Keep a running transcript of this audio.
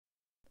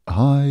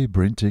Hi,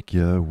 BrenTech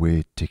here,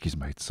 where tech is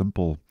made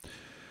simple.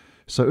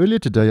 So earlier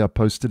today I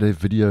posted a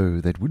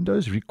video that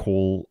Windows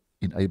Recall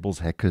enables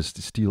hackers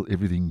to steal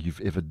everything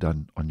you've ever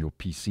done on your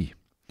PC.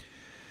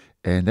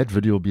 And that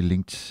video will be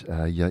linked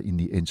here in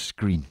the end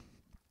screen.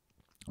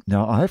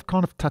 Now I have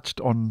kind of touched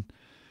on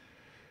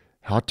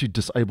how to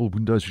disable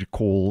Windows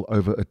Recall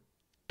over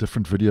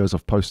different videos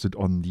I've posted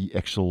on the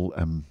actual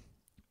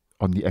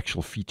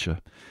feature.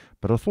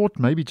 But I thought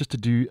maybe just to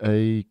do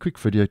a quick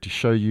video to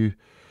show you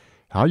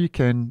how you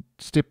can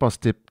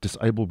step-by-step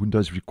disable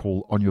Windows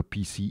Recall on your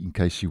PC in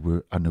case you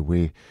were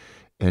unaware.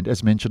 And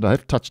as mentioned, I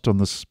have touched on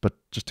this, but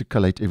just to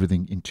collate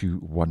everything into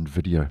one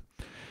video.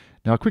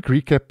 Now, a quick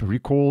recap.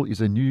 Recall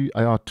is a new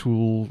AR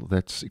tool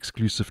that's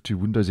exclusive to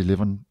Windows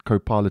 11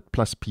 Copilot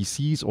Plus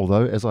PCs,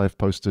 although, as I have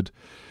posted,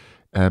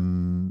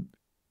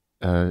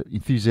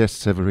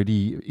 enthusiasts have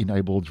already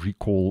enabled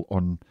Recall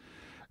on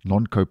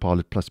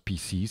non-Copilot Plus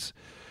PCs.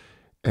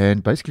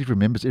 And basically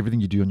remembers everything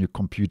you do on your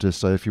computer.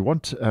 So if you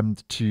want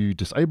to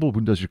disable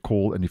Windows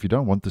Recall, and if you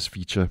don't want this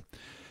feature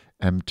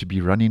to be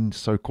running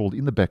so-called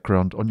in the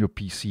background on your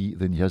PC,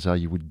 then here's how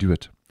you would do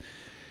it.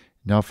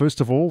 Now,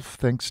 first of all,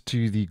 thanks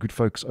to the good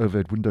folks over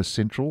at Windows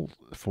Central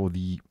for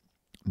the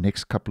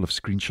next couple of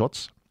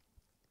screenshots.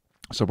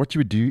 So what you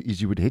would do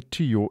is you would head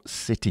to your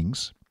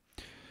settings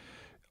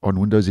on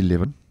Windows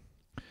 11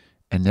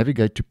 and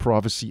navigate to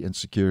Privacy and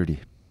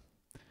Security.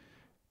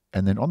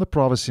 And then on the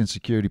Privacy and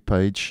Security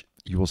page,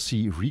 you will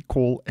see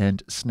Recall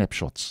and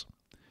Snapshots.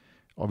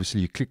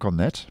 Obviously, you click on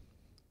that.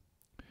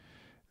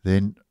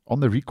 Then on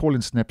the Recall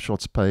and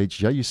Snapshots page,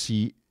 here you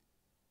see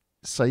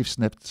Save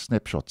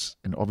Snapshots.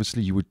 And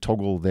obviously, you would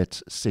toggle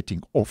that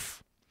setting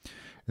off.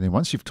 And then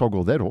once you've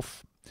toggled that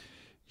off,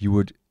 you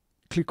would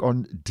click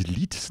on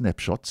Delete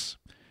Snapshots.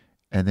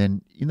 And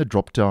then in the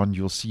drop-down,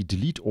 you'll see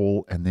Delete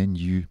All. And then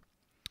you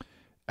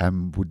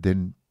would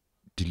then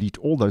delete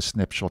all those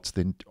snapshots,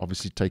 then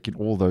obviously taking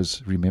all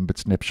those remembered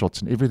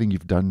snapshots and everything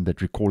you've done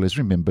that Recall has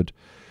remembered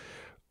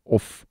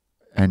off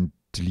and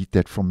delete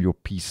that from your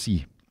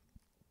PC.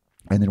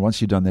 And then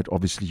once you've done that,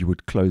 obviously you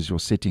would close your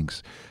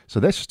settings. So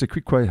that's just a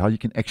quick way how you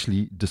can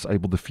actually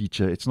disable the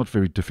feature. It's not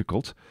very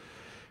difficult.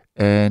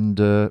 And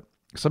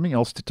something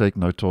else to take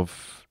note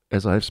of,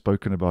 as I have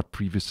spoken about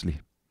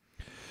previously,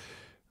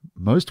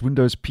 most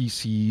Windows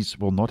PCs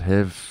will not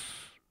have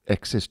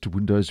access to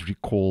Windows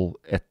Recall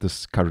at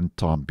this current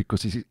time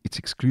because it's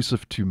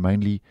exclusive to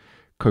mainly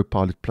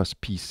Copilot Plus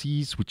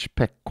PCs, which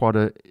pack quite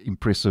an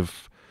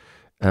impressive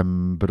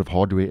bit of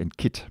hardware and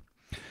kit.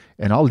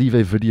 And I'll leave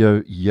a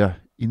video here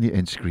in the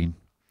end screen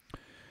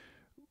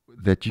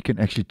that you can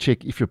actually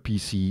check if your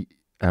PC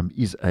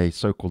is a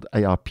so-called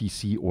AR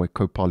PC or a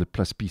Copilot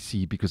Plus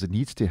PC, because it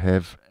needs to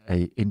have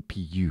a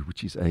NPU,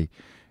 which is a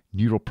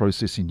neural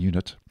processing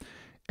unit.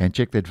 And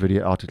check that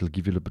video out. It'll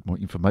give you a little bit more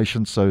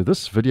information. So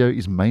this video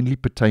is mainly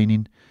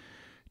pertaining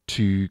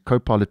to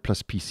Copilot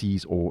Plus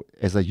PCs, or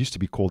as they used to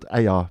be called,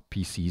 AR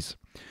PCs.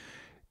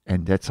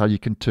 And that's how you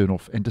can turn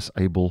off and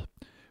disable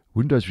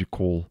Windows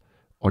Recall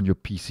on your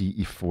PC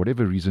if for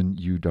whatever reason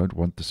you don't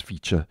want this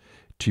feature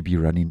to be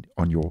running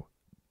on your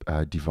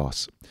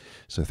device.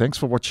 So thanks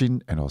for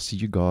watching, and I'll see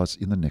you guys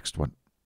in the next one.